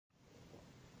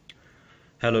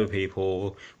Hello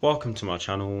people, welcome to my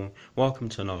channel, welcome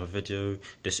to another video.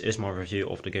 This is my review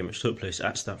of the game which took place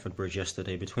at Stamford Bridge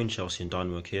yesterday between Chelsea and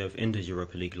Dynamo Kiev in the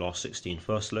Europa League last 16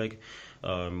 first leg,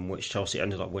 which Chelsea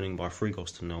ended up winning by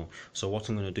 3-0. So what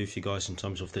I'm going to do for you guys in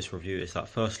terms of this review is that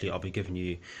firstly I'll be giving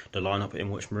you the lineup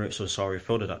in which Maurizio Sarri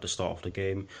fielded at the start of the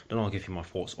game, then I'll give you my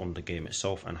thoughts on the game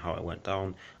itself and how it went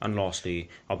down, and lastly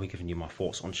I'll be giving you my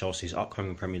thoughts on Chelsea's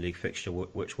upcoming Premier League fixture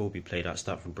which will be played at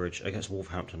Stamford Bridge against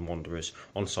Wolverhampton Wanderers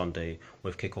on Sunday,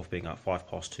 with kickoff being at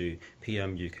 2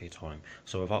 PM UK time.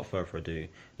 So without further ado,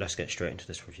 let's get straight into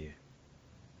this review.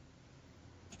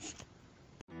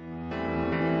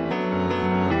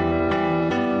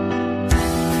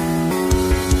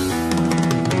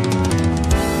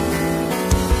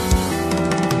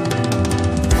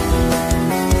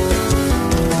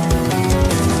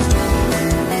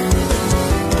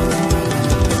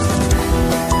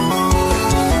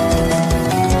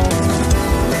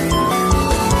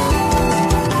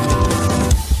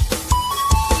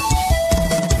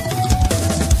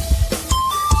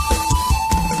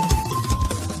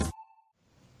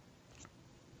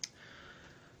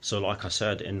 So like I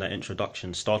said in that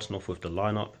introduction, starting off with the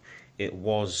lineup, it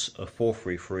was a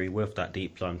 4-3-3 with that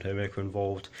deep line playmaker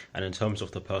involved. And in terms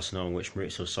of the personnel in which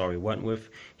Maurizio Sarri went with,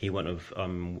 he went with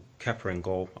Kepa in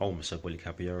goal. I almost said Willy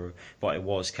Caballero, but it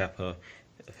was Kepa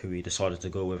who he decided to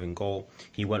go with in goal.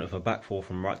 He went with a back four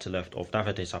from right to left of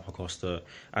Davide Zappacosta,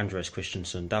 Andreas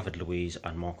Christensen, David Luiz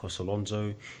and Marcos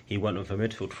Alonso. He went with a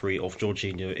midfield three of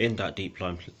Jorginho in that deep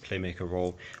line playmaker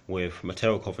role with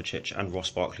Mateo Kovacic and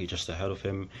Ross Barkley just ahead of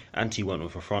him, and he went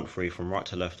with a front three from right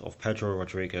to left of Pedro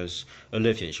Rodriguez,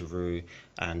 Olivier Giroud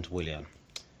and Willian.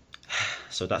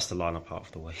 So that's the lineup out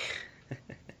of the way.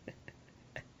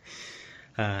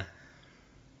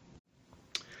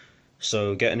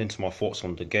 So getting into my thoughts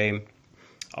on the game,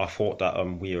 I thought that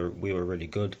we were really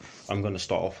good. I'm going to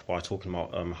start off by talking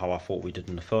about how I thought we did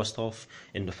in the first half.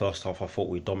 In the first half, I thought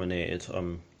we dominated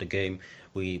the game.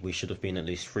 We should have been at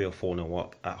least 3 or 4-0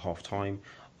 up at half time.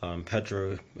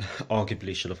 Pedro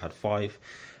arguably should have had 5.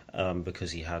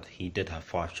 Because he did have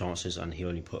 5 chances and he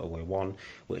only put away 1,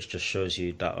 which just shows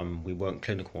you that we weren't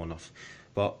clinical enough.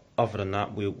 But other than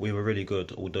that, we were really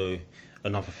good. Although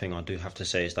another thing I do have to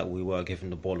say is that we were giving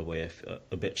the ball away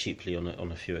a bit cheaply on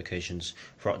a few occasions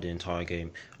throughout the entire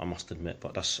game, I must admit.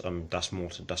 But that's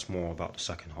more about the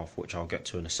second half, which I'll get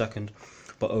to in a second.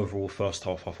 But overall, first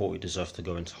half, I thought we deserved to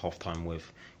go into half time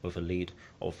with a lead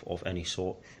of any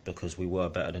sort, because we were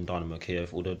better than Dynamo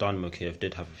Kiev. Although Dynamo Kiev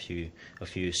did have a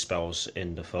few spells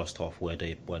in the first half where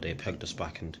they pegged us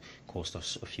back and caused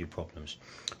us a few problems.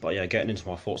 But yeah, getting into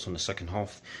my thoughts on the second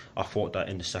half, I thought that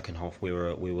in the second half we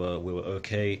were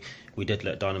okay. We did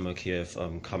let Dynamo Kiev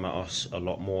come at us a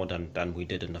lot more than we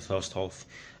did in the first half,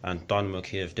 and Dynamo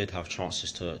Kiev did have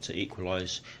chances to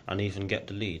equalise and even get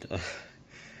the lead.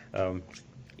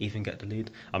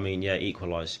 I mean, yeah,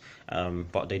 equalise.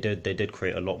 But they did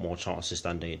create a lot more chances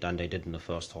than they did in the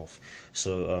first half.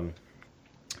 So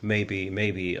maybe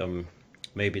that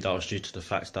was due to the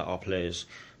fact that our players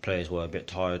were a bit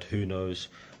tired. Who knows?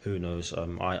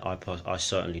 I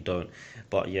certainly don't.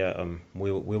 But yeah,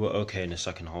 we were okay in the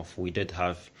second half. We did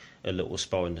have a little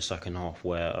spell in the second half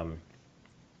where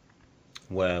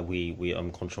we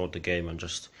controlled the game and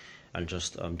just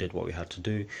did what we had to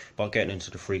do. But getting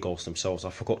into the 3 goals themselves, I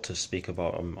forgot to speak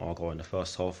about our goal in the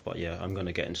first half. But yeah, I'm going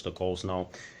to get into the goals now,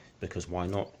 because why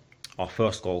not? Our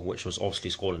first goal, which was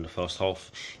obviously scored in the first half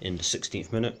in the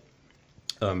 16th minute,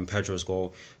 Pedro's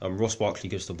goal. Ross Barkley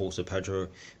gives the ball to Pedro.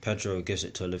 Pedro gives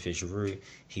it to Olivier Giroud.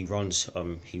 He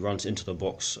runs into the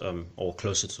box, or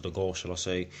closer to the goal, shall I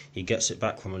say. He gets it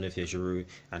back from Olivier Giroud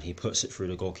and he puts it through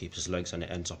the goalkeeper's legs, and it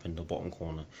ends up in the bottom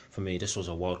corner. For me, this was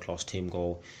a world-class team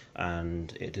goal,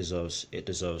 and it deserves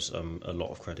a lot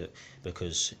of credit,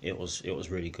 because it was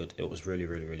really good. It was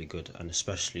really good, and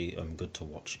especially good to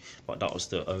watch. But that was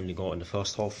the only goal in the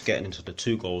first half. Getting into the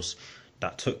 2 goals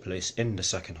that took place in the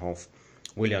second half.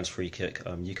 Willian's free kick,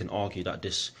 you can argue that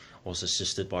this was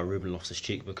assisted by Ruben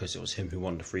Loftus-Cheek, because it was him who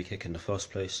won the free kick in the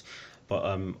first place. But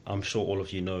I'm sure all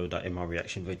of you know that in my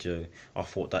reaction video I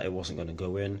thought that it wasn't going to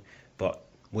go in. But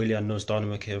Willian knows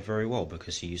Dynamo Kiev very well,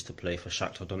 because he used to play for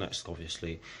Shakhtar Donetsk,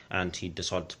 obviously, and he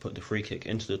decided to put the free kick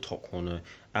into the top corner.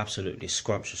 Absolutely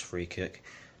scrumptious free kick.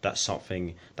 That's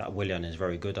something that Willian is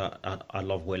very good at. I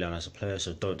love Willian as a player,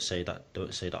 so don't say that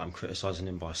I'm criticising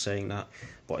him by saying that.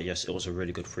 But yes, it was a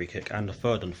really good free kick. And the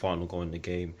third and final goal in the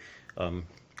game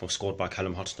was scored by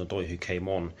Callum Hudson-Odoi, who came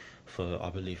on for, I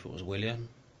believe it was Willian.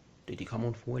 Did he come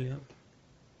on for Willian?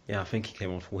 Yeah, I think he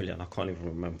came on for Willian. I can't even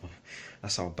remember.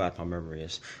 That's how bad my memory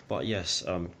is. But yes,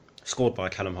 scored by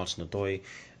Callum Hudson-Odoi.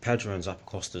 Pedro and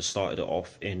Zappacosta started it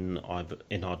off in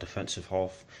our defensive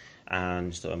half,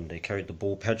 and they carried the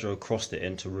ball. Pedro crossed it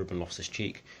into Ruben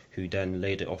Loftus-Cheek, who then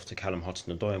laid it off to Callum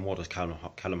Hudson-Odoi. And what does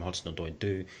Callum Hudson-Odoi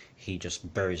do? He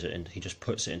just buries it in. He just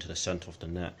puts it into the centre of the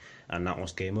net, and that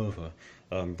was game over.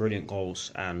 Brilliant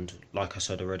goals, and like I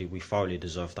said already, we thoroughly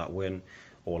deserved that win,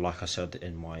 or like I said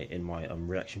in my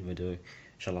reaction video,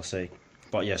 shall I say?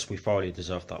 But yes, we thoroughly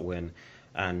deserved that win,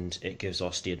 and it gives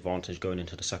us the advantage going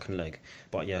into the second leg.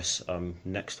 But yes,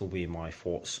 next will be my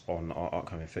thoughts on our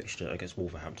upcoming fixture against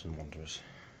Wolverhampton Wanderers.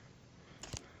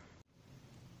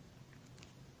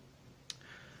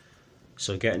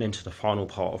 So getting into the final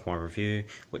part of my review,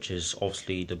 which is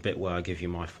obviously the bit where I give you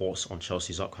my thoughts on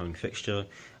Chelsea's upcoming fixture,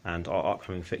 and our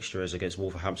upcoming fixture is against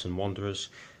Wolverhampton Wanderers,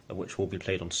 which will be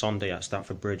played on Sunday at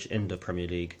Stamford Bridge in the Premier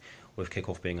League, with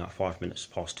kickoff being at 5 minutes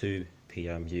past 2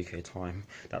 p.m. UK time.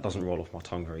 That doesn't roll off my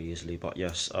tongue very easily, but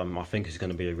yes, I think it's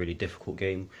going to be a really difficult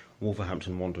game.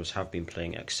 Wolverhampton Wanderers have been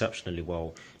playing exceptionally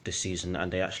well this season,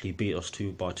 and they actually beat us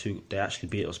by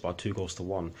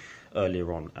 2-1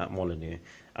 earlier on at Molineux.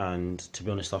 And to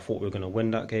be honest, I thought we were going to win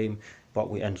that game, but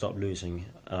we ended up losing.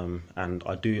 And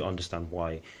I do understand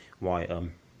why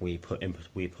we put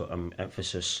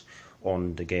emphasis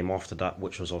on the game after that,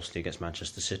 which was obviously against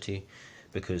Manchester City,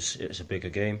 because it's a bigger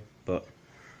game. But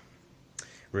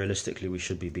realistically, we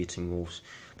should be beating Wolves.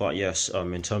 But yes,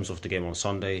 in terms of the game on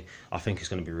Sunday, I think it's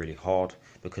going to be really hard,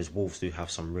 because Wolves do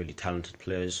have some really talented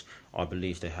players. I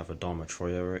believe they have Adama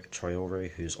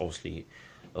Traore, who's obviously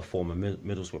a former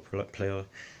Middlesbrough player.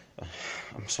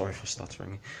 I'm sorry for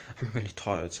stuttering. I'm really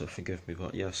tired, so forgive me.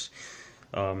 But yes,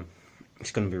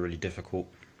 it's going to be really difficult.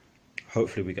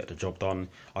 Hopefully, we get the job done.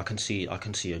 I can see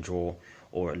a draw,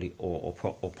 or at least, or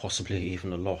possibly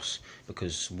even a loss,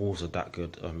 because Wolves are that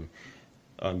good.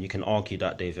 You can argue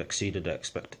that they've exceeded their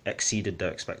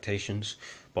expectations,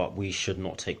 but we should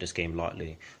not take this game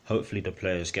lightly. Hopefully, the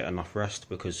players get enough rest,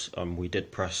 because we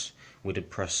did press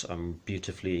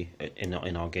beautifully in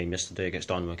our game yesterday against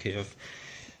Dynamo Kiev.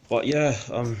 But yeah,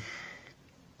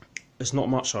 there's not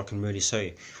much I can really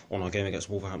say on our game against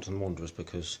Wolverhampton Wanderers,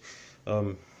 because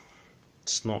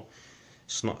it's nothing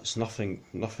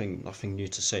new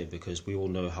to say, because we all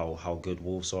know how good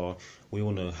Wolves are. We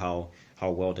all know how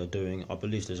well they're doing. I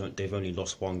believe they've only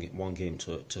lost one game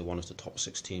to one of the top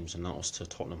 6 teams, and that was to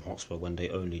Tottenham Hotspur, when they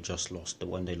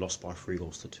lost by 3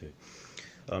 goals to 2.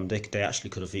 They actually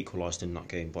could have equalised in that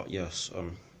game, but yes,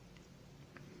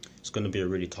 it's going to be a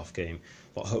really tough game,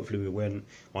 but hopefully we win.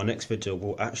 My next video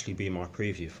will actually be my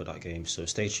preview for that game, so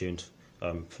stay tuned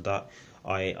for that.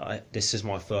 This is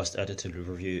my first edited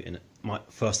review in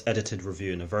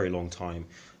a very long time,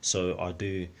 so I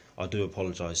do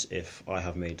apologise if I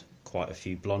have made quite a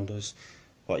few blunders,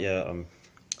 but yeah,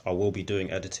 I will be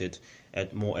doing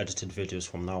more edited videos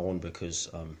from now on, because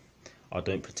I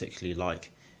don't particularly like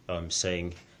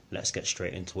saying let's get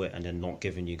straight into it and then not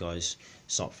giving you guys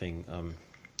something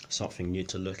new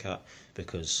to look at,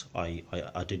 because I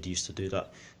did used to do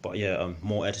that. But yeah,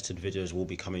 more edited videos will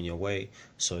be coming your way,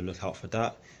 so look out for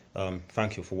that.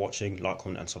 Thank you for watching. Like,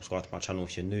 comment and subscribe to my channel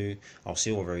if you're new. I'll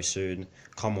see you all very soon.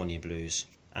 Come on, you Blues,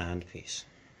 and peace.